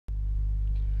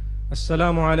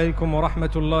السلام عليكم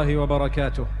ورحمة الله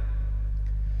وبركاته.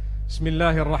 بسم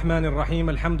الله الرحمن الرحيم.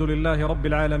 الحمد لله رب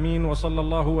العالمين، وصلى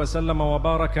الله وسلم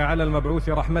وبارك على المبعوث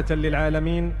رحمة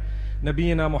للعالمين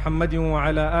نبينا محمد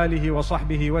وعلى آله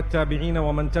وصحبه والتابعين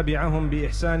ومن تبعهم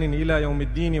بإحسان إلى يوم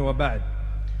الدين وبعد.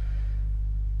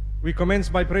 We commence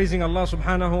by praising Allah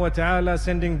subhanahu wa ta'ala,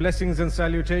 sending blessings and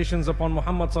salutations upon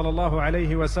Muhammad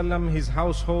Sallallaahu'alayhi wa sallam, his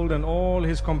household and all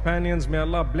his companions. May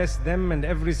Allah bless them and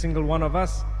every single one of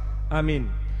us.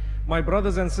 Ameen. My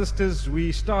brothers and sisters,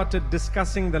 we started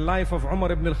discussing the life of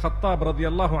Umar ibn al-Khattab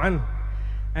radiyallahu anhu,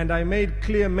 and I made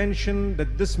clear mention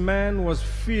that this man was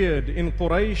feared in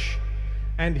Quraysh,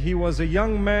 and he was a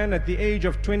young man at the age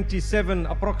of 27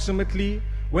 approximately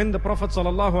when the Prophet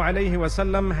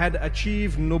ﷺ had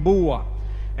achieved nubuwah.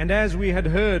 And as we had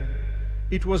heard,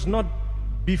 it was not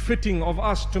befitting of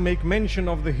us to make mention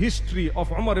of the history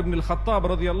of Umar ibn al-Khattab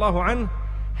radiyallahu anhu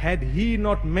had he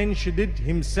not mentioned it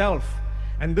himself.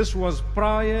 And this was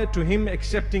prior to him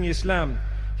accepting Islam.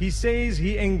 He says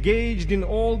he engaged in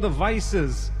all the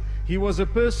vices. He was a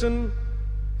person,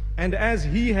 and as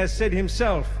he has said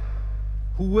himself,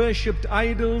 who worshipped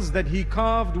idols that he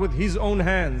carved with his own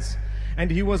hands. And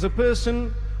he was a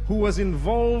person who was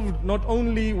involved not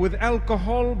only with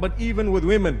alcohol but even with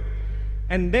women.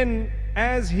 And then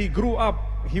as he grew up,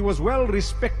 he was well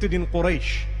respected in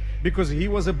Quraysh because he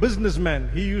was a businessman.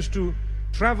 He used to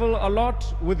travel a lot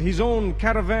with his own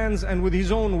caravans and with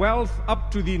his own wealth up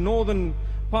to the northern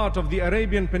part of the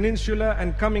Arabian Peninsula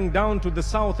and coming down to the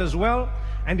south as well.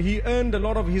 And he earned a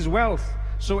lot of his wealth.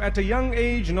 So at a young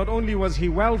age, not only was he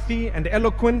wealthy and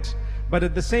eloquent, but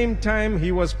at the same time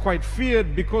he was quite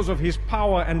feared because of his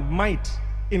power and might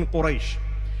in Quraysh.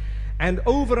 And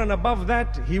over and above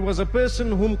that, he was a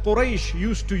person whom Quraysh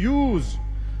used to use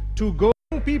to go.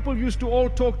 People used to all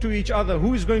talk to each other,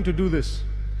 who is going to do this?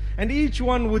 And each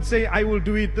one would say, I will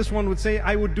do it. This one would say,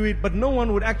 I would do it. But no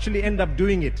one would actually end up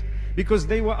doing it because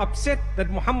they were upset that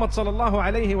Muhammad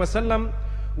Sallallaahu'alayhi wa sallam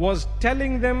was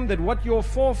telling them that what your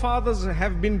forefathers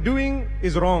have been doing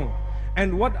is wrong.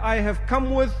 And what I have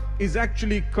come with is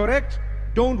actually correct.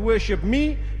 Don't worship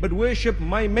me, but worship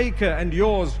my maker and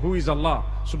yours, who is Allah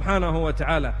subhanahu wa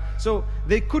ta'ala. So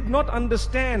they could not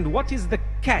understand what is the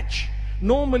catch.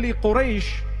 Normally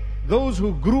Quraysh, those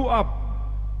who grew up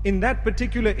in that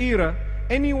particular era,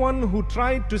 anyone who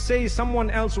tried to say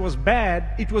someone else was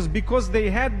bad, it was because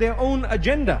they had their own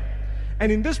agenda.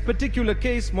 And in this particular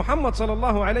case, Muhammad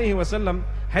Sallallaahu'alayhi wa sallam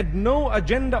had no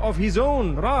agenda of his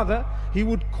own. Rather, he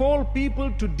would call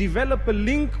people to develop a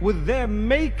link with their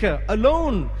maker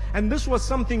alone. And this was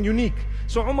something unique.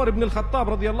 So Umar ibn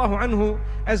al-Khattab radiyallahu anhu,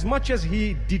 as much as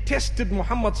he detested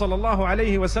Muhammad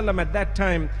Sallallaahu'alayhi wa sallam at that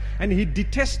time, and he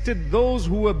detested those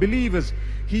who were believers,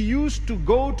 he used to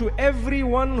go to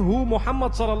everyone who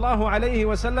Muhammad Sallallaahu'alayhi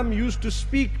wa sallam used to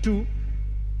speak to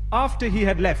after he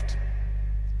had left.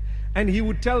 And he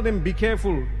would tell them, be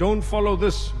careful, don't follow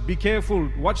this, be careful,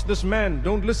 watch this man,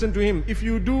 don't listen to him. If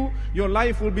you do, your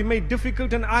life will be made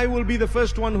difficult and I will be the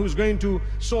first one who's going to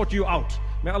sort you out.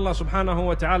 May Allah subhanahu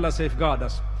wa ta'ala safeguard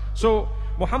us. So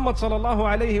Muhammad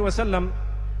sallallahu alayhi wa sallam,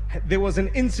 there was an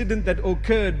incident that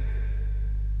occurred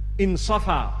in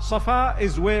Safa. Safa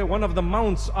is where one of the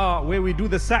mounts are, where we do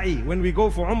the sa'i. When we go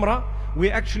for Umrah,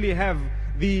 we actually have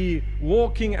the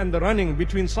walking and the running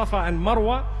between Safa and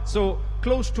Marwa. So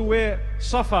close to where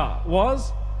Safa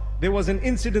was, there was an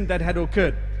incident that had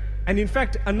occurred. And in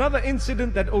fact, another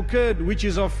incident that occurred, which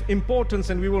is of importance,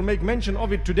 and we will make mention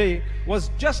of it today, was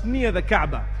just near the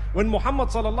Kaaba. When Muhammad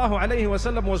sallallahu alayhi wa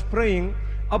sallam was praying,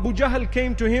 Abu Jahl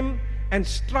came to him and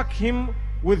struck him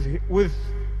with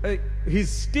his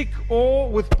stick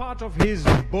or with part of his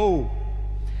bow.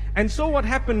 And so what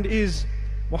happened is,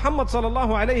 Muhammad sallallahu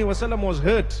alayhi wa sallam was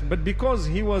hurt, but because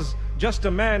he was just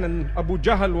a man and Abu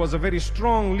Jahl was a very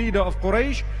strong leader of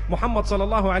Quraysh, Muhammad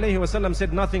sallallahu alayhi wa sallam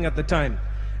said nothing at the time.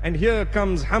 And here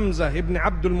comes Hamza ibn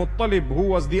Abdul Muttalib, who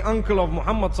was the uncle of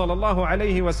Muhammad sallallahu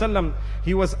alayhi wa sallam.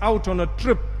 He was out on a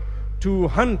trip to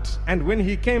hunt, and when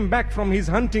he came back from his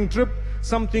hunting trip,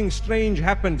 something strange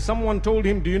happened. Someone told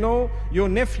him, do you know, your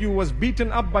nephew was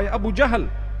beaten up by Abu Jahl.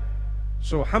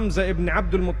 So Hamza ibn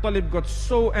Abdul Muttalib got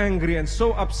so angry and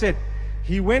so upset.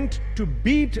 He went to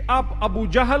beat up Abu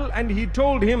Jahl and he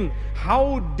told him,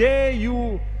 how dare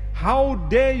you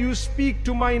speak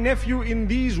to my nephew in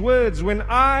these words when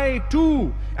I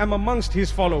too am amongst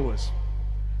his followers.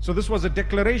 So this was a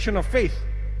declaration of faith.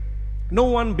 No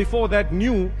one before that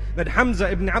knew that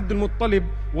Hamza ibn Abdul Muttalib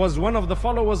was one of the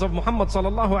followers of Muhammad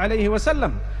sallallahu alayhi wa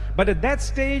sallam. But at that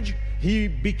stage, he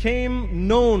became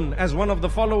known as one of the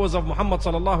followers of Muhammad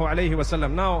sallallahu alayhi wa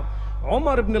sallam. Now,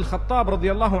 Umar ibn al-Khattab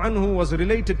radiyallahu anhu was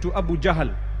related to Abu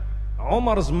Jahl.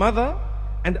 Umar's mother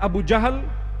and Abu Jahl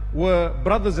were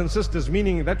brothers and sisters,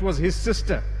 meaning that was his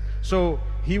sister. So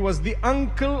he was the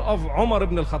uncle of Umar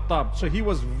ibn al-Khattab. So he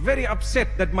was very upset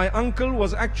that my uncle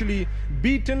was actually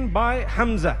beaten by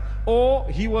Hamza, or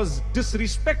he was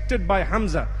disrespected by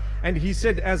Hamza. And he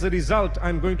said, as a result,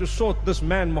 I'm going to sort this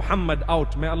man Muhammad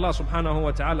out. May Allah subhanahu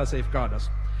wa ta'ala safeguard us.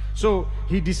 So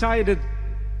he decided,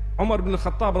 Umar ibn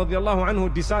al-Khattab radiallahu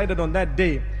anhu decided on that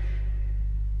day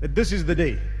that this is the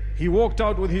day. He walked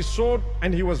out with his sword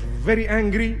and he was very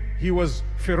angry. He was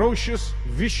ferocious,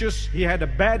 vicious. He had a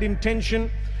bad intention.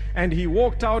 And he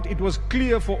walked out. It was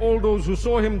clear for all those who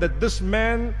saw him that this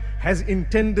man has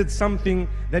intended something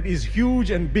that is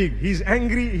huge and big. He's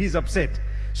angry, he's upset.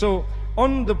 So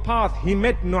on the path he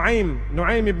met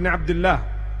Nu'aym ibn Abdullah.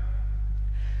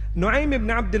 Nu'aym ibn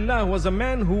Abdullah was a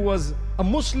man who was a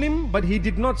Muslim, but he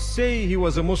did not say he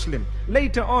was a Muslim.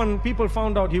 Later on, people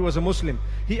found out he was a Muslim.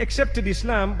 He accepted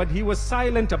Islam, but he was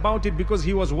silent about it because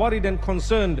he was worried and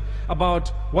concerned about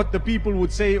what the people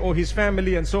would say, or his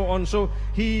family and so on. So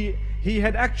he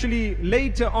had actually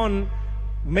later on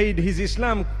made his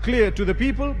Islam clear to the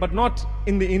people, but not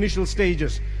in the initial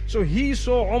stages. So he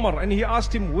saw Umar and he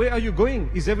asked him, where are you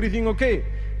going? Is everything okay?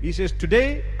 He says,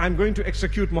 today I'm going to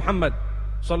execute Muhammad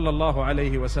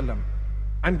Sallallaahu'alayhi wasallam.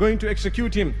 I'm going to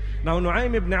execute him. Now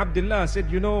Nu'aym ibn Abdullah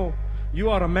said, you know,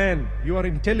 you are a man, you are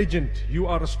intelligent, you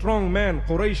are a strong man,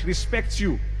 Quraysh respects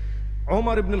you.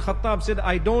 Umar ibn al-Khattab said,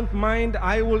 I don't mind,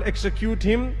 I will execute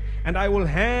him and I will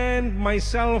hand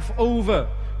myself over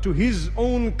to his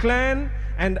own clan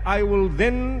and I will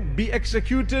then be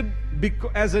executed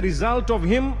as a result of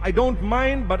him. I don't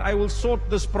mind, but I will sort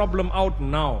this problem out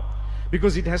now,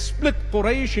 because it has split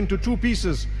Quraysh into two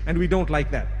pieces and we don't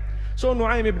like that. So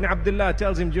Nu'aym ibn Abdullah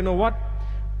tells him, you know what?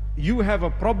 You have a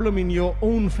problem in your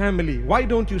own family. Why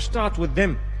don't you start with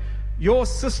them? Your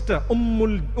sister,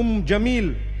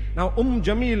 Jamil. Now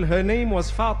Jamil, her name was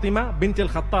Fatima bint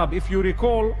al-Khattab. If you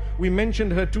recall, we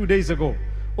mentioned her 2 days ago.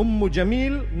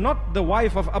 Jamil, not the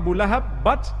wife of Abu Lahab,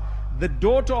 but the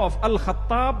daughter of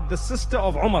Al-Khattab, the sister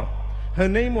of Umar. Her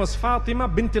name was Fatima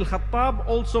bint al-Khattab,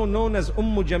 also known as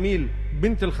Jamil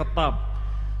bint al-Khattab.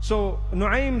 So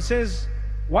Nu'aym says,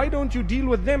 why don't you deal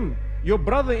with them? Your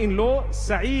brother-in-law,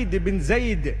 Sa'id ibn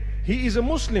Zayd, he is a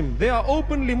Muslim. They are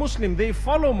openly Muslim. They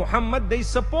follow Muhammad. They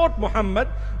support Muhammad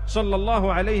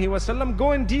Sallallaahu'alayhi wasallam.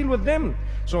 Go and deal with them.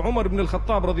 So Umar ibn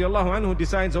al-Khattab radiallahu anhu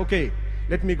decides, okay,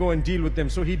 let me go and deal with them.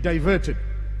 So he diverted.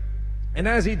 And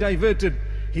as he diverted,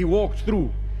 he walked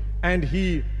through and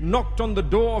he knocked on the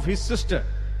door of his sister.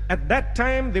 At that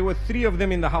time, there were 3 of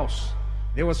them in the house.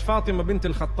 There was Fatima bint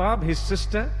al-Khattab, his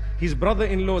sister, his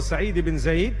brother-in-law Sa'id ibn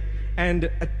Zayd, and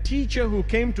a teacher who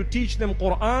came to teach them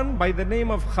Quran by the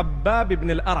name of Khabbab ibn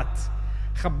al-Arat.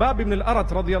 Khabbab ibn al-Arat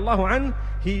radiallahu anh,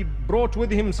 he brought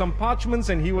with him some parchments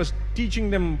and he was teaching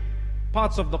them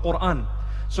parts of the Quran.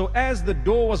 So as the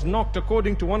door was knocked,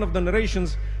 according to one of the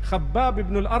narrations, Khabbab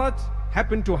ibn al-Arat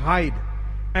happened to hide,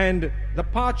 and the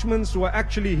parchments were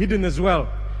actually hidden as well.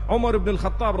 Umar ibn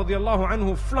al-Khattab radiallahu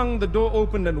anhu flung the door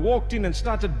open and walked in and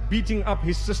started beating up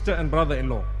his sister and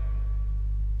brother-in-law.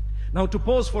 Now to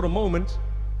pause for a moment,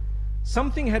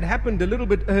 something had happened a little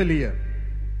bit earlier.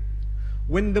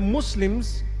 When the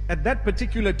Muslims at that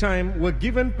particular time were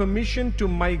given permission to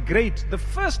migrate, the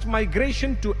first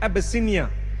migration to Abyssinia,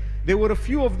 there were a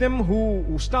few of them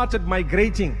who started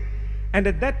migrating. And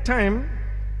at that time,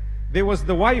 there was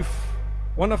the wife,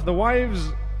 one of the wives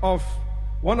of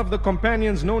one of the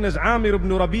companions known as Amir ibn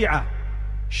Rabi'ah.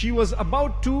 She was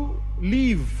about to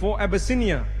leave for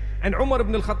Abyssinia, and Umar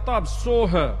ibn al-Khattab saw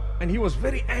her, and he was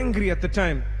very angry at the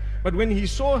time. But when he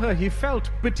saw her, he felt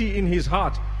pity in his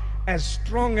heart. As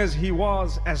strong as he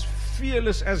was, as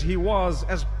fearless as he was,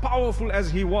 as powerful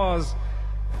as he was,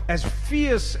 as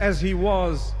fierce as he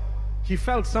was, he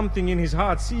felt something in his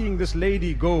heart seeing this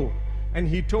lady go, and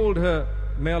he told her,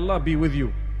 may Allah be with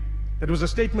you. That was a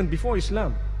statement before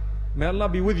Islam. May Allah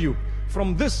be with you.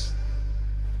 From this,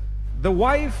 the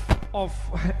wife of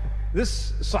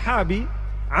this Sahabi,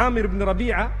 Amir ibn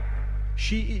Rabi'ah,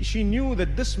 she knew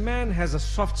that this man has a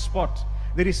soft spot.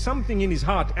 There is something in his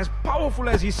heart. As powerful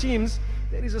as he seems,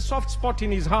 there is a soft spot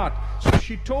in his heart. So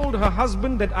she told her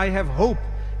husband that I have hope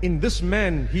in this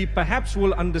man. He perhaps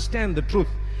will understand the truth.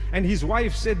 And his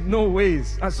wife said, no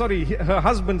ways. Her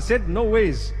husband said, no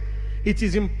ways. It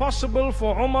is impossible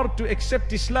for Umar to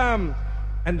accept Islam.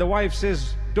 And the wife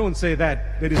says, don't say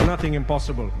that. There is nothing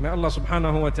impossible. May Allah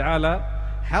subhanahu wa ta'ala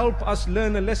help us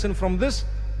learn a lesson from this.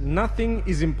 Nothing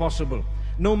is impossible.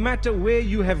 No matter where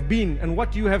you have been and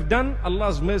what you have done,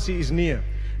 Allah's mercy is near.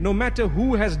 No matter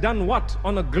who has done what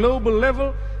on a global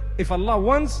level, if Allah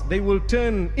wants, they will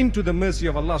turn into the mercy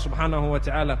of Allah subhanahu wa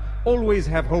ta'ala. Always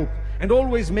have hope and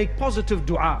always make positive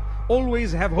dua.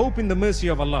 Always have hope in the mercy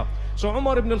of Allah. So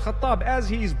Umar ibn al-Khattab, as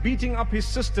he is beating up his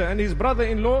sister and his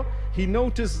brother-in-law, he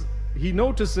notices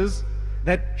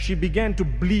that she began to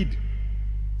bleed.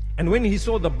 And when he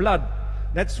saw the blood,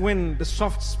 that's when the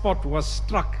soft spot was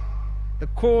struck. The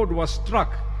chord was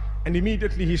struck, and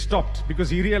immediately he stopped, because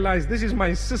he realized, this is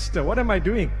my sister, what am I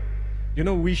doing? You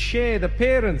know, we share the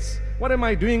parents. What am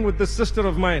I doing with this sister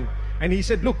of mine? And he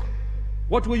said, look,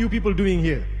 what were you people doing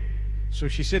here? So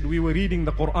she said, we were reading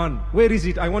the Quran. Where is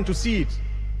it? I want to see it.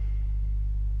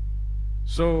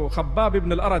 So Khabbab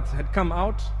ibn al-Arat had come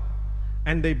out,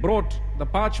 and they brought the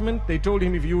parchment. They told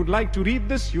him, if you would like to read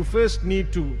this, you first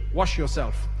need to wash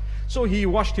yourself. So he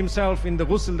washed himself in the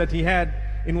ghusl that he had,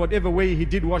 in whatever way he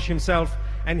did wash himself,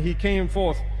 and he came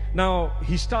forth. Now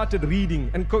he started reading,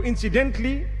 and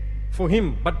coincidentally for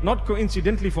him, but not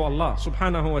coincidentally for Allah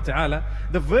subhanahu wa ta'ala,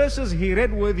 the verses he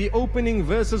read were the opening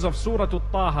verses of Surah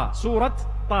Taha, Surah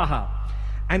Taha.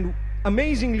 And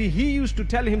amazingly, he used to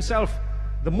tell himself,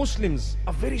 the Muslims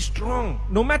are very strong.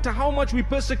 No matter how much we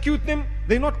persecute them,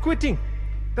 they're not quitting.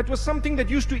 That was something that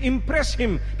used to impress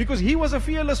him, because he was a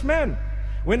fearless man.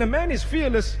 When a man is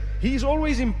fearless, he is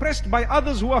always impressed by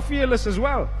others who are fearless as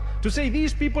well. To say,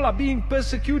 these people are being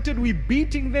persecuted, we're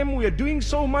beating them, we are doing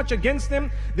so much against them.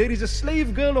 There is a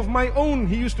slave girl of my own,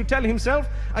 he used to tell himself,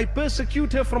 I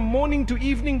persecute her from morning to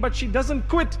evening, but she doesn't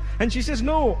quit. And she says,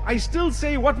 no, I still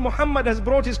say what Muhammad has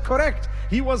brought is correct.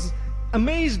 He was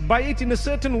amazed by it in a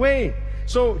certain way.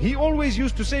 So he always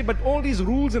used to say, but all these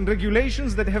rules and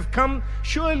regulations that have come,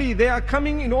 surely they are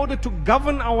coming in order to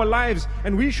govern our lives,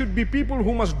 and we should be people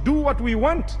who must do what we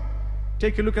want.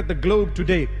 Take a look at the globe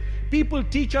today. People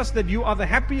teach us that you are the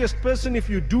happiest person if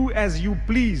you do as you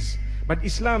please. But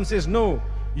Islam says, no,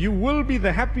 you will be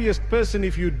the happiest person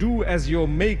if you do as your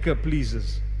Maker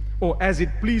pleases, or as it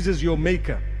pleases your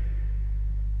Maker.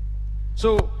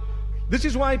 So this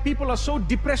is why people are so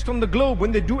depressed on the globe.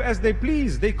 When they do as they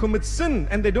please, they commit sin,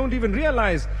 and they don't even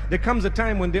realize there comes a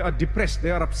time when they are depressed,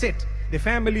 they are upset, their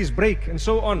families break, and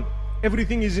so on.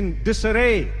 Everything is in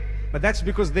disarray. But that's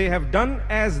because they have done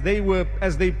as they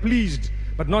pleased,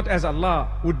 but not as Allah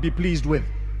would be pleased with.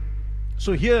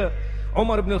 So here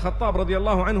Umar ibn al-Khattab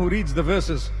radiallahu anhu reads the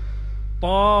verses.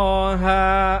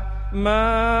 Taha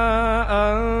ma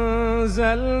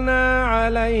anzalna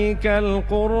alayka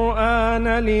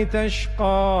al-Qur'ana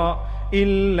litashqa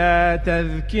illa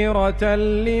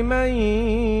tadhkiratan liman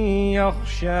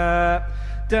yakhsha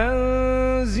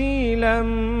tanzilan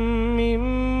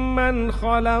mimman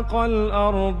khalaqa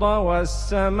al-arda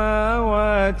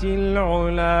was-samawati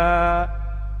al-'ula.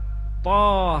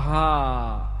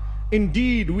 Taha.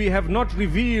 Indeed, we have not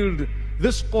revealed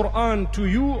this Quran to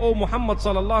you, O Muhammad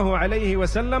Sallallaahu'alayhi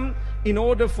wasallam, in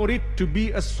order for it to be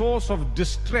a source of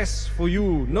distress for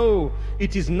you. No,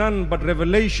 it is none but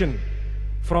revelation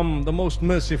from the most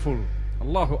merciful.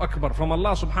 Allahu Akbar, from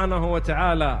Allah subhanahu wa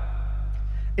ta'ala.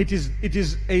 It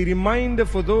is a reminder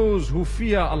for those who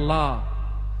fear Allah.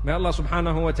 May Allah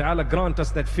subhanahu wa ta'ala grant us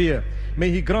that fear.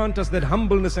 May He grant us that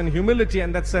humbleness and humility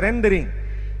and that surrendering.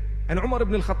 And Umar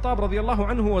ibn al-Khattab radiallahu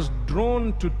anhu was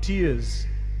drawn to tears.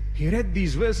 He read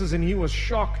these verses and he was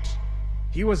shocked.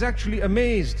 He was actually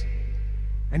amazed.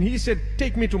 And he said,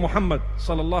 take me to Muhammad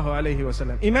sallallahu alayhi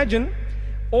wasallam. Imagine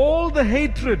all the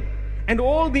hatred and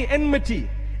all the enmity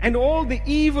and all the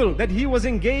evil that he was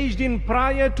engaged in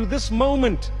prior to this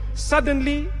moment.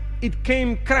 Suddenly it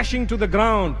came crashing to the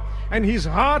ground, and his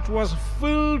heart was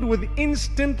filled with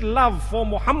instant love for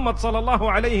Muhammad sallallahu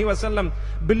alayhi wasallam.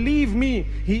 Believe me,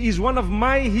 he is one of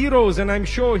my heroes, and I'm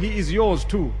sure he is yours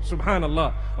too.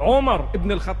 Subhanallah. Umar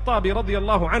ibn al-Khattab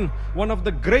radiyallahu anhu, one of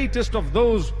the greatest of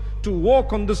those to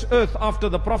walk on this earth after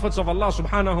the prophets of Allah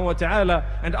subhanahu wa ta'ala,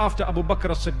 and after Abu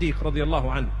Bakr as-Siddiq radiyallahu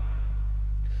anhu.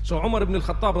 So Umar ibn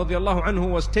al-Khattab radiyallahu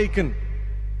anhu was taken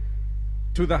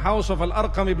to the house of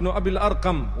Al-Arqam ibn Abil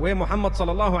Arqam, where Muhammad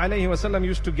sallallahu alayhi wasallam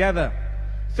used to gather.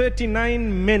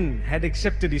 39 men had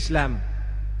accepted Islam.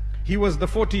 He was the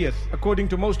 40th. According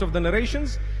to most of the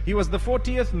narrations, he was the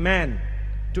 40th man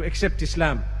to accept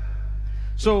Islam.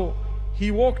 So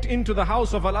he walked into the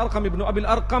house of Al-Arqam ibn Abil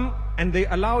Arqam, and they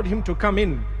allowed him to come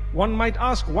in. One might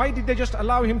ask, why did they just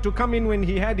allow him to come in when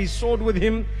he had his sword with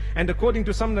him? And according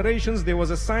to some narrations, there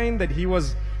was a sign that he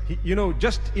was,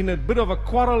 just in a bit of a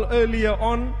quarrel earlier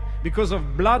on because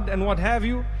of blood and what have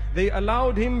you. They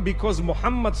allowed him because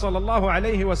Muhammad sallallahu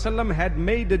alayhi wasallam had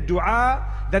made a dua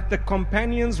that the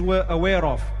companions were aware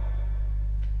of.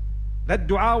 That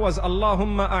dua was,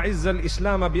 Allahumma a'izz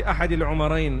al-Islam bi ahad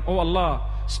al-umarain. Oh Allah,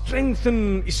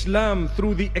 strengthen Islam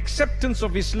through the acceptance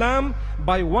of Islam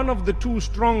by one of the two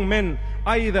strong men,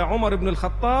 either Umar ibn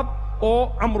al-Khattab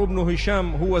or Amr ibn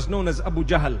Hisham, who was known as Abu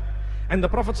Jahl. And the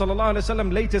Prophet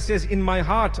ﷺ later says, in my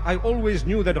heart, I always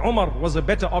knew that Umar was a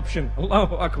better option.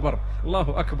 Allahu Akbar,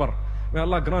 Allahu Akbar. May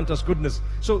Allah grant us goodness.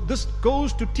 So this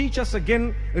goes to teach us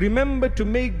again, remember to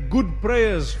make good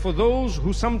prayers for those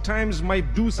who sometimes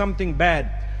might do something bad.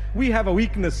 We have a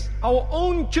weakness. Our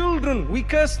own children, we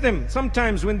curse them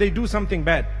sometimes when they do something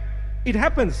bad. It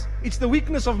happens. It's the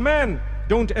weakness of man.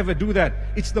 Don't ever do that.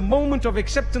 It's the moment of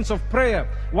acceptance of prayer.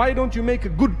 Why don't you make a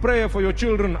good prayer for your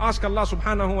children? Ask Allah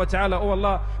subhanahu wa ta'ala, oh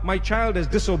Allah, my child has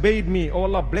disobeyed me. Oh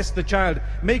Allah, bless the child.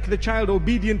 Make the child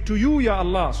obedient to you, Ya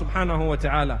Allah subhanahu wa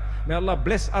ta'ala. May Allah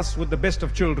bless us with the best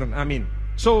of children. Ameen.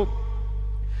 So,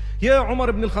 here Umar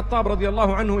ibn al-Khattab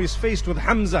radiallahu anhu is faced with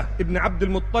Hamza ibn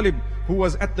Abdul Muttalib, who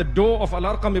was at the door of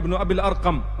Al-Arqam ibn Abil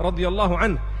Arqam radiallahu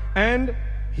anhu. And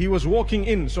he was walking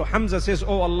in. So Hamza says,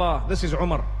 oh Allah, this is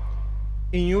Umar.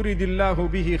 In yuridillahu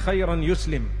bihi khayran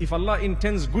yuslim. If Allah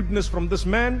intends goodness from this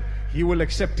man, he will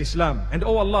accept Islam. And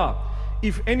oh Allah,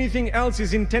 if anything else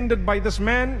is intended by this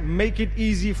man, make it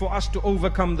easy for us to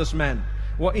overcome this man.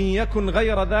 وَإِن يَكُنْ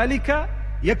غَيْرَ ذَلِكَ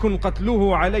يَكُنْ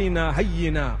قَتْلُهُ عَلَيْنَا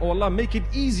هَيِّنَا. Oh Allah, make it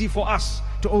easy for us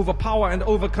to overpower and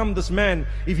overcome this man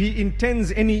if he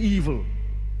intends any evil.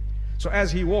 So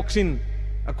as he walks in,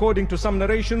 according to some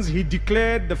narrations, he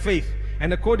declared the faith.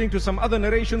 And according to some other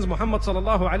narrations, Muhammad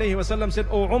ﷺ said,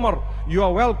 oh Umar, you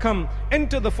are welcome,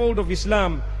 enter the fold of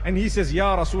Islam. And he says,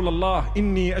 Ya Rasulullah,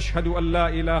 inni ashhadu an la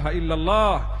ilaha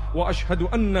illallah wa ashhadu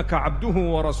annaka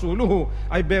abduhu wa rasuluhu.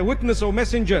 I bear witness, O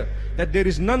Messenger, that there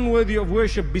is none worthy of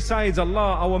worship besides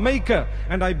Allah, our Maker.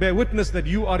 And I bear witness that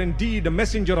you are indeed a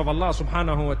messenger of Allah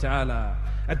subhanahu wa ta'ala.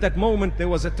 At that moment, there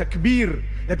was a takbir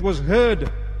that was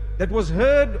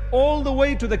heard all the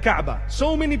way to the Kaaba.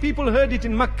 So many people heard it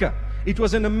in Mecca. It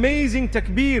was an amazing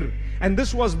takbir, and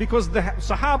this was because the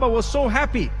Sahaba was so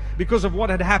happy because of what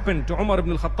had happened to Umar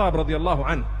ibn al-Khattab radiallahu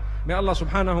anhu. May Allah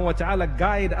subhanahu wa ta'ala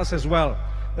guide us as well.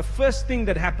 The first thing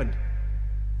that happened,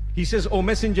 he says, O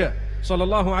Messenger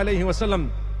Sallallaahu'alayhi wasallam,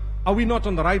 are we not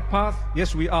on the right path?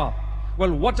 Yes, we are.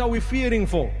 Well, what are we fearing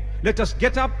for? Let us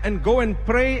get up and go and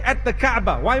pray at the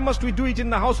Kaaba. Why must we do it in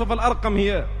the house of Al-Arqam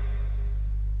here?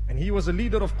 And he was a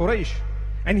leader of Quraysh.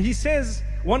 And he says,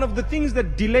 one of the things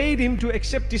that delayed him to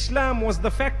accept Islam was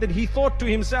the fact that he thought to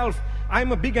himself,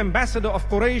 I'm a big ambassador of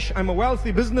Quraysh, I'm a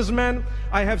wealthy businessman,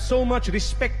 I have so much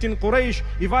respect in Quraysh,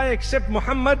 if I accept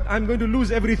Muhammad, I'm going to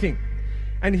lose everything.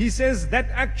 And he says that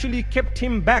actually kept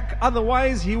him back,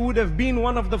 otherwise he would have been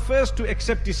one of the first to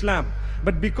accept Islam.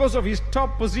 But because of his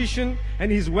top position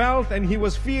and his wealth, and he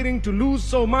was fearing to lose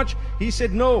so much, he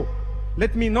said, no,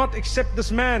 let me not accept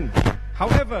this man.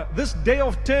 However, this day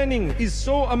of turning is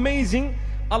so amazing.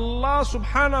 Allah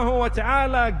subhanahu wa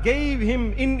ta'ala gave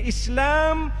him in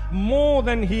Islam more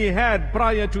than he had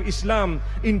prior to Islam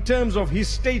in terms of his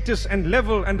status and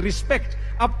level and respect.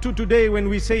 Up to today, when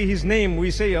we say his name,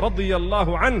 we say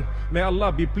radiyallahu anhu, may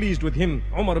Allah be pleased with him,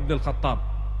 Umar ibn al-Khattab.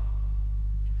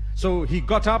 So he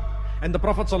got up, and the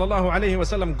Prophet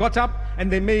ﷺ got up,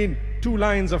 and they made two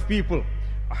lines of people.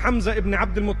 Hamza ibn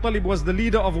Abdul Muttalib was the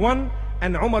leader of one,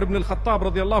 and Umar ibn al-Khattab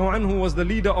radiallahu anhu was the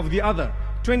leader of the other.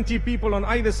 20 people on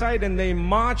either side, and they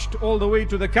marched all the way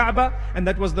to the Kaaba. And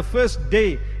that was the first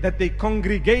day that they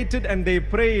congregated and they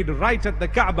prayed right at the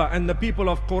Kaaba. And the people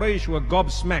of Quraysh were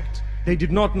gobsmacked. They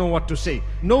did not know what to say,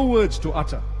 no words to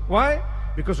utter. Why?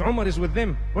 Because Umar is with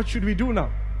them. What should we do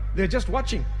now? They're just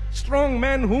watching. Strong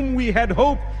man whom we had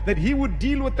hoped that he would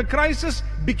deal with the crisis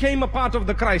became a part of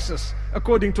the crisis,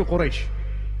 according to Quraysh.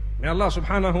 May Allah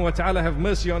subhanahu wa ta'ala have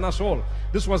mercy on us all.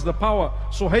 This was the power.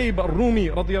 Suhaib al-Rumi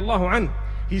radiallahu anhu,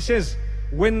 he says,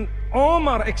 when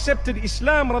Umar accepted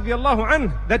Islam radiallahu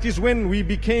anhu, that is when we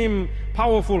became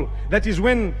powerful. That is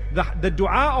when the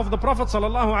dua of the Prophet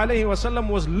Sallallaahu'alayhi wasallam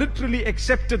was literally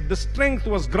accepted. The strength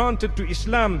was granted to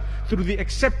Islam through the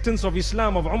acceptance of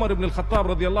Islam of Umar ibn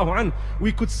al-Khattab radiallahu anhu.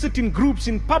 We could sit in groups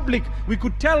in public. We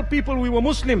could tell people we were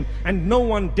Muslim, and no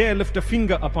one dare lift a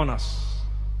finger upon us.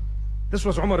 This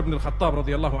was Umar ibn al-Khattab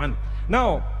radiallahu anhu.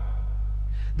 Now,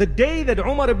 the day that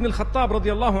Umar ibn al-Khattab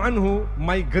radiallahu anhu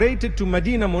migrated to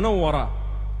Medina Munawwara,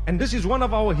 and this is one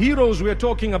of our heroes we are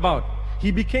talking about.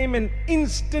 He became an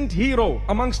instant hero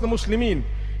amongst the Muslimin.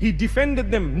 He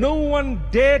defended them. No one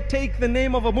dared take the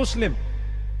name of a Muslim.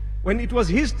 When it was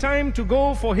his time to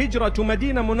go for hijrah to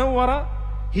Medina Munawwara,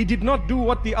 he did not do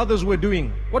what the others were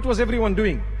doing. What was everyone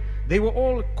doing? They were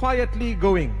all quietly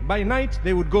going. By night,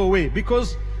 they would go away,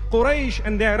 because Quraysh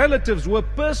and their relatives were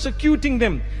persecuting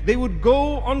them. They would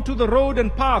go onto the road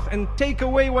and path and take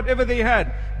away whatever they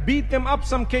had, beat them up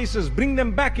some cases, bring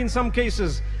them back in some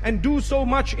cases, and do so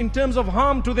much in terms of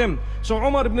harm to them. So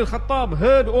Umar ibn al-Khattab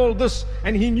heard all this,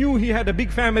 and he knew he had a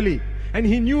big family, and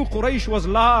he knew Quraysh was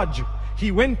large.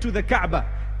 He went to the Kaaba.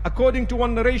 According to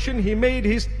one narration, he made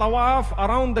his tawaf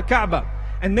around the Kaaba,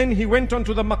 and then he went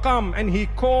onto the maqam and he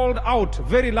called out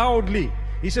very loudly.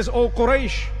 He says, "O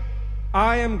Quraysh,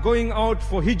 I am going out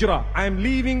for hijrah. I am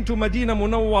leaving to Medina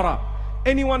Munawwara.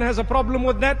 Anyone has a problem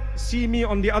with that? See me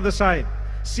on the other side.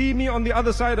 See me on the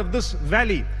other side of this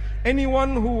valley.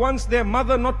 Anyone who wants their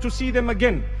mother not to see them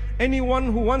again,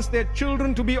 anyone who wants their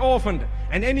children to be orphaned,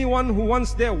 and anyone who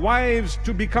wants their wives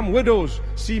to become widows,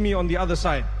 see me on the other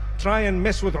side. Try and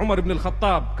mess with Umar ibn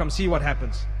al-Khattab, come see what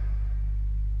happens."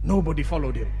 Nobody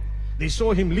followed him. They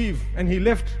saw him leave, and he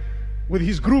left with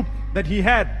his group that he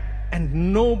had,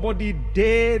 and nobody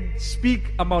dared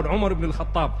speak about Umar ibn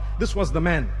al-Khattab. This was the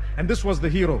man, and this was the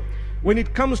hero. When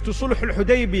it comes to Sulh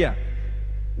al-Hudaybiyah,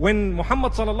 when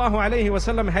Muhammad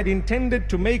ﷺ had intended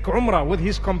to make Umrah with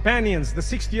his companions the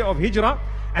 6th year of Hijrah,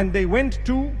 and they went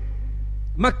to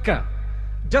Mecca.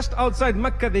 Just outside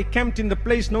Mecca, they camped in the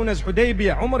place known as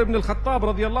Hudaybiyah. Umar ibn al-Khattab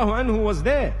radiallahu anhu was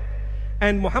there.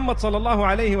 And Muhammad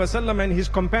ﷺ and his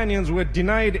companions were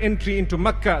denied entry into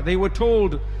Mecca. They were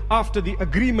told after the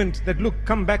agreement that, look,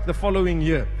 come back the following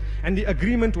year. And the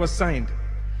agreement was signed.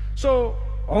 So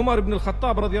Umar ibn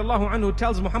al-Khattab radiallahu anhu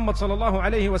tells Muhammad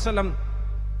ﷺ,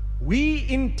 we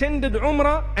intended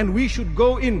Umrah and we should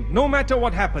go in no matter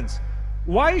what happens.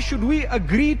 Why should we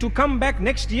agree to come back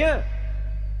next year?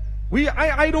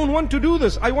 I don't want to do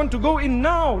this. I want to go in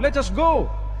now. Let us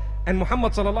go. And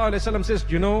Muhammad ﷺ says,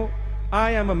 you know,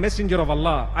 I am a messenger of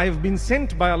Allah. I have been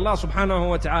sent by Allah subhanahu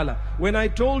wa ta'ala. When I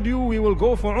told you we will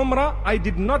go for Umrah, I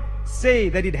did not say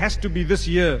that it has to be this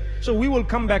year. So we will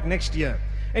come back next year.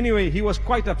 Anyway, he was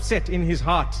quite upset in his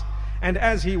heart. And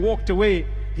as he walked away,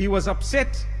 he was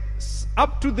upset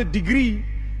up to the degree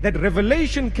that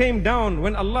revelation came down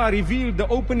when Allah revealed the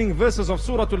opening verses of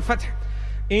Surah Al-Fath.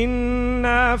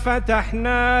 Inna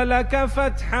fatahna laka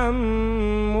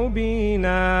fathan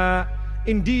mubina.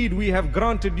 Indeed, we have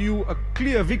granted you a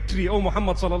clear victory, O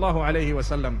Muhammad Sallallaahu'alayhi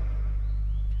wasallam.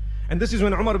 And this is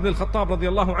when Umar ibn al-Khattab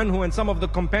radiallahu anhu and some of the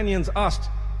companions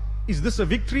asked, is this a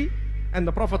victory? And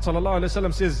the Prophet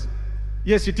ﷺ says,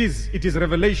 yes, it is. It is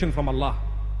revelation from Allah.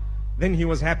 Then he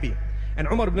was happy. And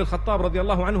Umar ibn al-Khattab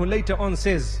radiallahu anhu later on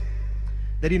says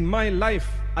that in my life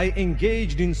I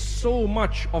engaged in so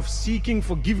much of seeking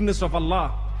forgiveness of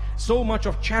Allah, so much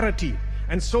of charity,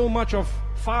 and so much of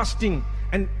fasting,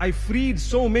 and I freed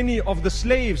so many of the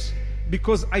slaves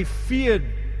because I feared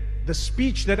the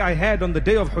speech that I had on the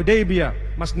day of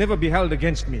Hudaybiyah must never be held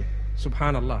against me.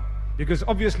 Subhanallah. Because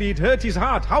obviously it hurt his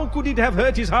heart. How could it have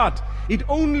hurt his heart? It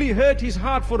only hurt his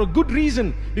heart for a good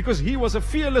reason, because he was a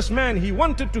fearless man. He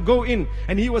wanted to go in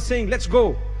and he was saying, let's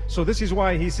go. So this is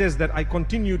why he says that I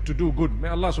continued to do good. May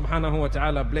Allah subhanahu wa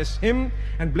ta'ala bless him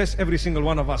and bless every single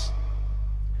one of us.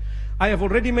 I have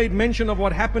already made mention of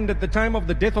what happened at the time of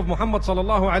the death of Muhammad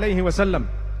sallallahu alayhi wasallam.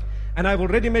 And I've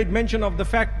already made mention of the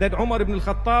fact that Umar ibn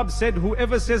al-Khattab said,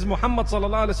 whoever says Muhammad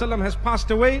sallallahu alayhi wasallam has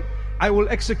passed away, I will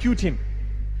execute him.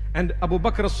 And Abu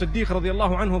Bakr as-Siddiq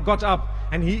radiallahu anhu got up,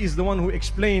 and he is the one who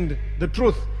explained the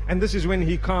truth. And this is when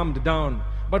he calmed down.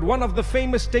 But one of the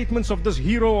famous statements of this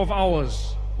hero of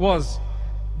ours was,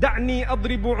 Da'ni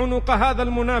adribu unuqa hadha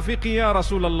al-munafiqi ya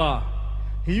Rasulallah.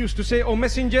 He used to say, O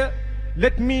Messenger,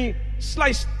 let me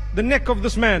slice the neck of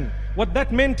this man. What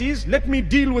that meant is, let me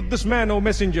deal with this man, O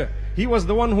Messenger. He was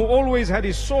the one who always had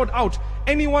his sword out.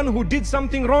 Anyone who did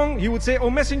something wrong, he would say, O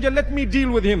Messenger, let me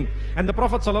deal with him. And the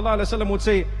Prophet ﷺ would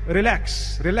say,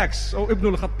 relax, relax, O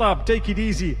Ibn al-Khattab, take it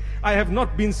easy. I have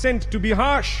not been sent to be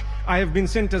harsh. I have been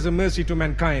sent as a mercy to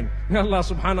mankind. May Allah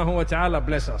subhanahu wa ta'ala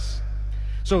bless us.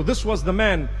 So this was the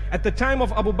man. At the time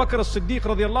of Abu Bakr as-Siddiq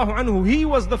radiallahu anhu, he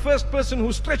was the first person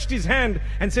who stretched his hand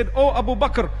and said, Oh Abu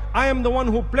Bakr, I am the one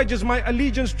who pledges my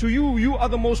allegiance to you. You are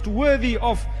the most worthy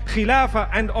of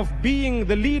khilafah and of being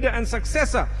the leader and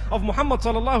successor of Muhammad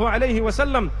sallallahu alayhi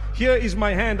wasallam. Here is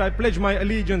my hand, I pledge my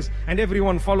allegiance. And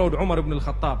everyone followed Umar ibn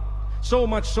al-Khattab. So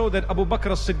much so that Abu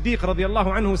Bakr as-Siddiq radiallahu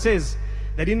anhu says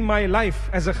that in my life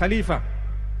as a khalifa,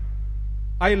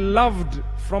 I loved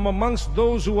from amongst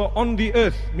those who were on the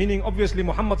earth, meaning obviously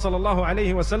Muhammad sallallahu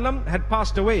alayhi wasallam had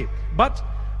passed away, but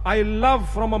I love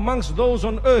from amongst those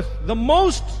on earth the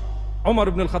most Umar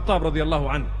ibn al-Khattab radiallahu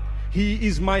anhu. He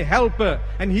is my helper,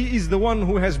 and he is the one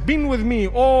who has been with me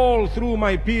all through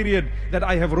my period that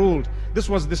I have ruled. This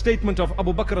was the statement of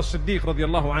Abu Bakr as-Siddiq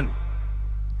radiallahu anhu.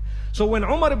 So when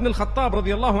Umar ibn al-Khattab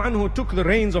radiallahu anhu took the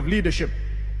reins of leadership,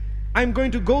 I'm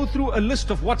going to go through a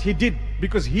list of what he did,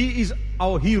 because he is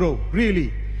our hero,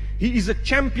 really. He is a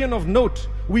champion of note.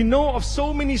 We know of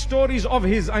so many stories of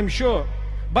his, I'm sure.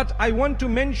 But I want to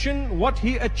mention what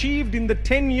he achieved in the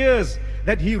 10 years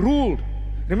that he ruled.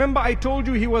 Remember, I told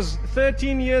you he was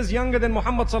 13 years younger than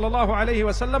Muhammad Sallallaahu'alayhi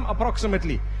wasallam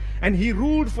approximately. And he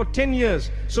ruled for 10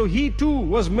 years. So he too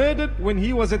was murdered when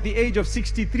he was at the age of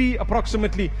 63,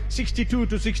 approximately 62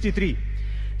 to 63.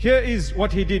 Here is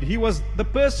what he did. He was the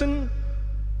person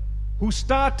who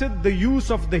started the use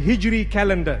of the Hijri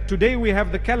calendar. Today we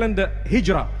have the calendar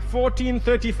Hijrah,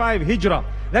 1435 Hijrah.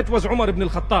 That was Umar ibn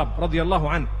al-Khattab radiallahu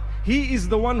anhu. He is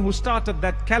the one who started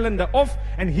that calendar off,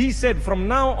 and he said from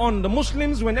now on the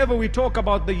Muslims, whenever we talk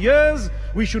about the years,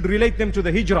 we should relate them to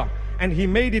the Hijrah. And he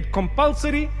made it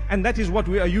compulsory, and that is what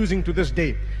we are using to this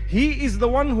day. He is the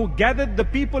one who gathered the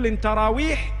people in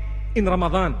taraweeh in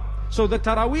Ramadan. So the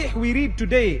taraweeh we read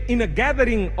today in a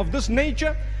gathering of this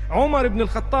nature, Umar ibn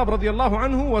al-Khattab radiallahu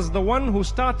anhu was the one who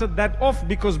started that off,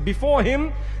 because before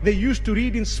him they used to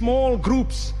read in small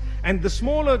groups. And the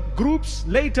smaller groups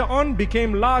later on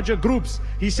became larger groups.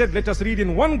 He said, let us read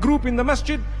in one group in the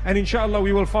masjid, and inshallah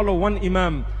we will follow one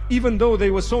imam. Even though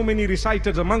there were so many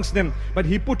reciters amongst them. But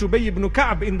he put Ubay ibn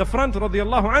Ka'b in the front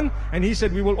radiallahu anh, and he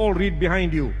said, we will all read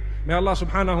behind you. May Allah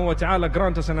subhanahu wa ta'ala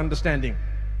grant us an understanding.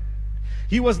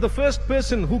 He was the first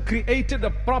person who created a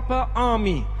proper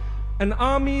army. An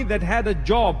army that had a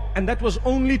job, and that was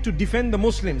only to defend the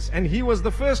Muslims. And he was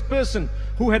the first person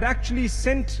who had actually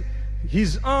sent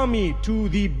his army to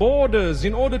the borders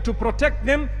in order to protect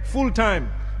them full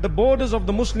time, the borders of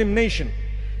the Muslim nation.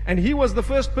 And he was the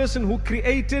first person who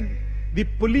created the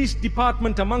police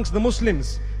department amongst the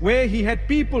Muslims, where he had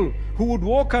people who would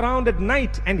walk around at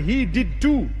night, and he did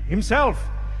too himself,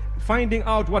 finding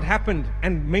out what happened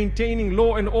and maintaining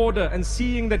law and order and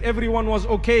seeing that everyone was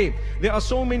okay. There are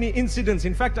so many incidents.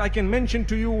 In fact, I can mention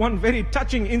to you one very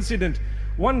touching incident.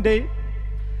 One day,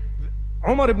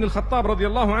 Umar ibn al-Khattab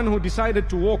radiallahu anhu decided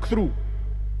to walk through.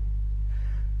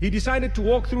 He decided to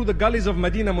walk through the gullies of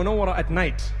Medina Munawwara at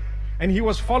night. And he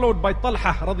was followed by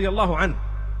Talha radiallahu anhu.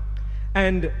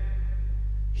 And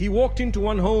he walked into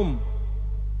one home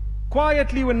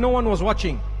quietly when no one was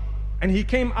watching. And he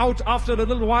came out after a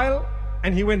little while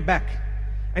and he went back.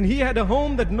 And he had a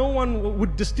home that no one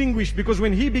would distinguish, because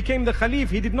when he became the Khalif,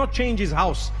 he did not change his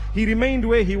house. He remained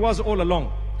where he was all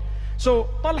along. So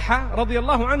Talha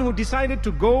radiallahu anhu decided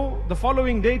to go the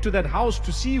following day to that house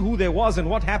to see who there was and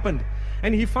what happened.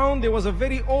 And he found there was a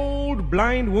very old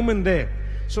blind woman there.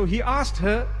 So he asked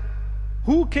her,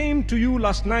 who came to you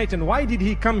last night and why did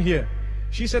he come here?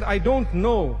 She said, I don't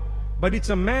know, but it's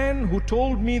a man who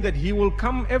told me that he will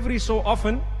come every so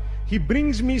often. He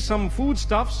brings me some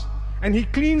foodstuffs and he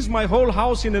cleans my whole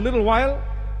house in a little while,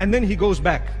 and then he goes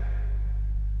back.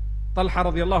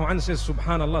 Talha radiallahu anhu says,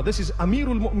 Subhanallah, this is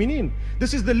Amirul Mu'mineen.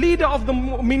 This is the leader of the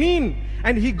Mu'mineen.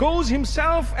 And he goes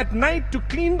himself at night to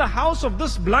clean the house of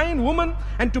this blind woman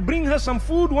and to bring her some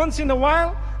food once in a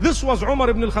while. This was Umar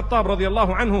ibn al-Khattab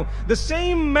radiallahu anhu. The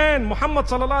same man, Muhammad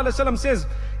sallallahu alayhi wa sallam says,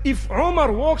 if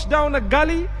Umar walks down a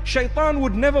gully, shaitan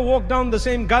would never walk down the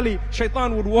same gully.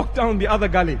 Shaitan would walk down the other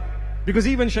gully. Because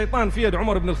even shaitan feared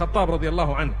Umar ibn al-Khattab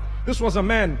radiallahu anhu. This was a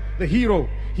man, the hero.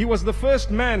 He was the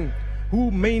first man who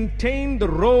maintained the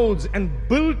roads and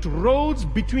built roads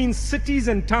between cities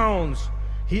and towns.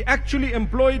 He actually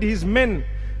employed his men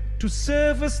to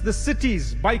service the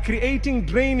cities by creating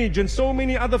drainage and so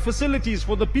many other facilities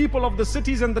for the people of the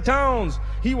cities and the towns.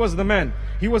 He was the man.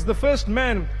 He was the first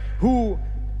man who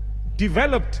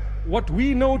developed what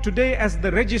we know today as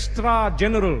the Registrar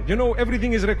General. You know,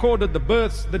 everything is recorded, the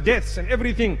births, the deaths and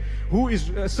everything. Who is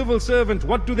a civil servant,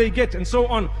 what do they get, and so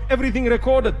on. Everything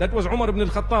recorded. That was Umar ibn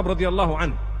al-Khattab radiallahu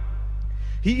anhu.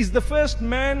 He is the first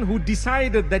man who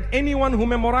decided that anyone who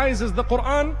memorizes the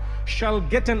Quran shall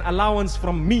get an allowance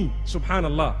from me,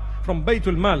 subhanallah, from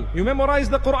Baytul Mal. You memorize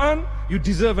the Quran, you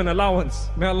deserve an allowance.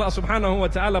 May Allah subhanahu wa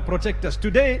ta'ala protect us.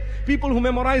 Today, people who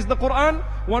memorize the Quran,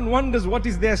 one wonders what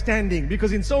is their standing,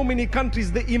 because in so many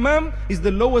countries the Imam is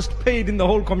the lowest paid in the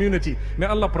whole community. May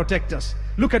Allah protect us.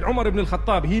 Look at Umar ibn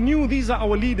al-Khattab. He knew these are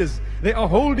our leaders. They are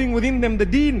holding within them the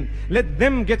deen. Let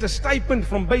them get a stipend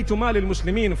from Baytul Mal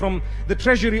al-Muslimin, from the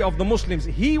treasury of the Muslims.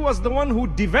 He was the one who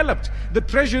developed the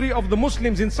treasury of the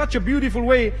Muslims in such a beautiful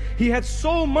way. He had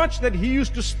so much that he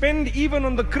used to spend even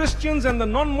on the Christians and the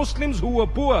non-Muslims who were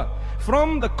poor,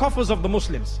 from the coffers of the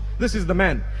Muslims. This is the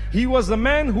man. He was the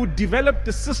man who developed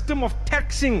a system of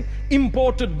taxing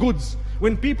imported goods.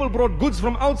 When people brought goods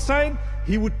from outside,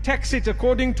 he would tax it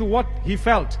according to what he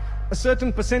felt. a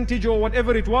certain percentage or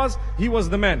whatever it was, he was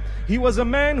the man. He was a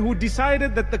man who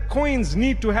decided that the coins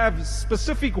need to have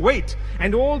specific weight,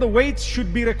 and all the weights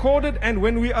should be recorded, and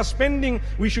when we are spending,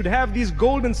 we should have these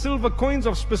gold and silver coins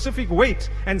of specific weight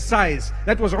and size.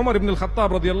 That was Umar ibn al-Khattab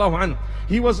radiallahu anhu.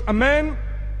 He was a man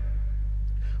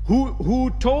who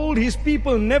told his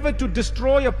people never to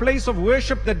destroy a place of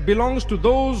worship that belongs to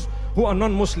those who are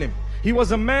non-Muslim. He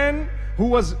was a man who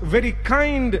was very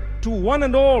kind to one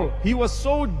and all. He was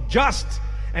so just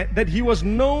that he was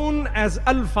known as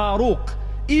Al-Faruq.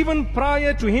 Even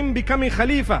prior to him becoming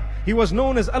Khalifa, he was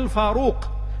known as Al-Faruq,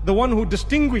 the one who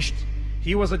distinguished.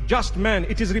 He was a just man.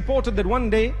 It is reported that one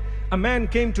day a man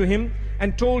came to him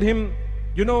and told him,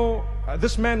 you know,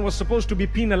 this man was supposed to be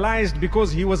penalized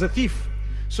because he was a thief.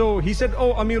 So he said,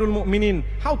 "Oh Amirul Mu'mineen,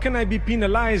 how can I be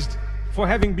penalized for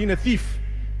having been a thief?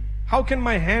 How can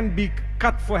my hand be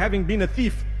cut for having been a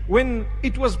thief when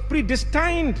it was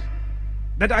predestined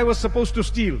that I was supposed to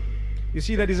steal?" You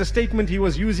see, that is a statement he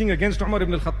was using against Umar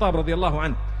ibn al-Khattab radiallahu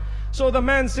anhu. So the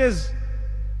man says,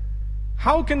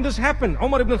 "How can this happen?"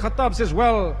 Umar ibn al-Khattab says,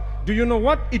 "Well, do you know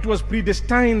what? It was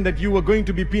predestined that you were going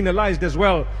to be penalized as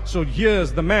well. So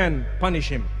here's the man, punish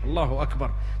him." Allahu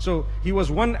Akbar. So he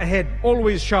was one ahead,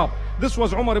 always sharp. This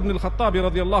was Umar ibn al-Khattab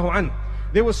radiallahu anhu.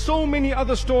 There were so many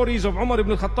other stories of Umar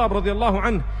ibn al-Khattab radiallahu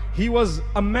anhu. He was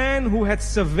a man who had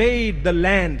surveyed the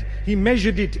land. He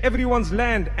measured it, everyone's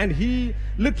land, and he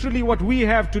literally what we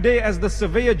have today as the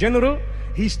surveyor general,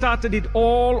 he started it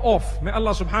all off. May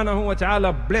Allah subhanahu wa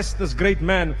ta'ala bless this great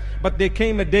man. But there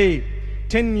came a day,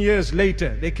 10 years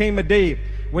later, there came a day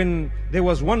when there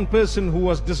was one person who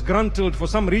was disgruntled for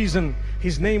some reason.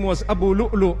 His name was Abu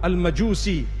Lu'lu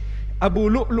al-Majusi. Abu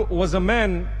Lu'lu was a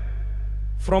man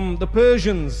from the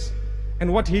Persians,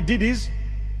 and what he did is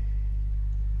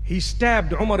he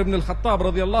stabbed Umar ibn al-Khattab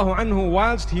radiallahu anhu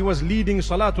whilst he was leading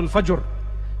Salatul Fajr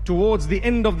towards the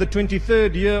end of the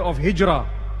 23rd year of Hijrah.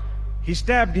 He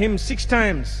stabbed him 6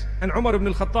 times, and Umar ibn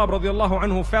al-Khattab radiallahu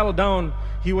anhu fell down.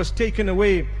 He was taken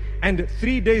away, and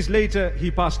 3 days later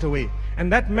he passed away.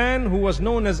 And that man who was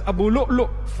known as Abu Lu'lu'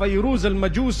 Fayruz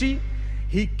al-Majusi,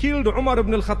 he killed Umar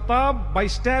ibn al-Khattab by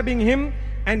stabbing him,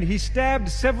 and he stabbed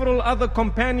several other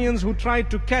companions who tried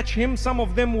to catch him. Some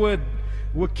of them were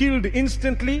killed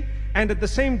instantly, and at the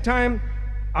same time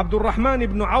Abdul Rahman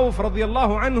ibn Auf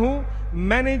radiallahu anhu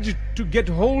managed to get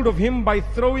hold of him by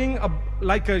throwing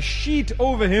like a sheet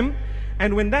over him.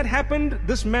 And when that happened,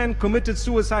 this man committed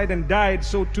suicide and died.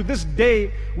 So to this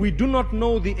day, we do not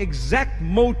know the exact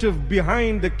motive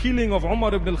behind the killing of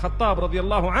Umar ibn al-Khattab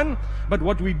radiallahu anhu. But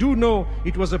what we do know,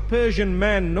 it was a Persian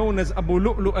man known as Abu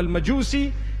Lu'lu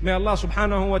al-Majusi. May Allah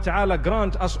subhanahu wa ta'ala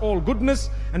grant us all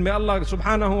goodness, and may Allah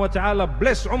subhanahu wa ta'ala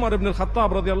bless Umar ibn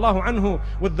al-Khattab radiallahu anhu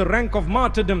with the rank of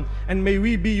martyrdom, and may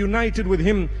we be united with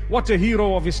him. What a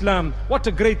hero of Islam, what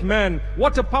a great man,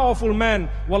 what a powerful man.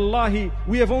 Wallahi,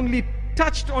 we have only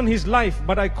touched on his life,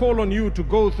 but I call on you to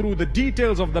go through the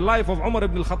details of the life of Umar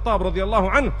ibn al-Khattab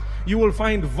radiallahu anhu. You will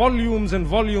find volumes and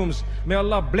volumes. May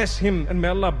Allah bless him, and may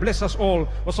Allah bless us all.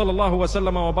 Wa sallallahu wa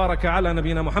sallama wa baraka ala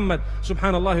nabiyyina Muhammad.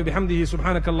 Subhanallah bihamdihi,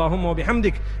 subhanakallahumma wa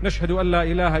bihamdik. Nashhadu an la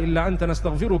ilaha illa anta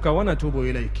nastaghfiruka wa natubu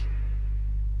ilayk.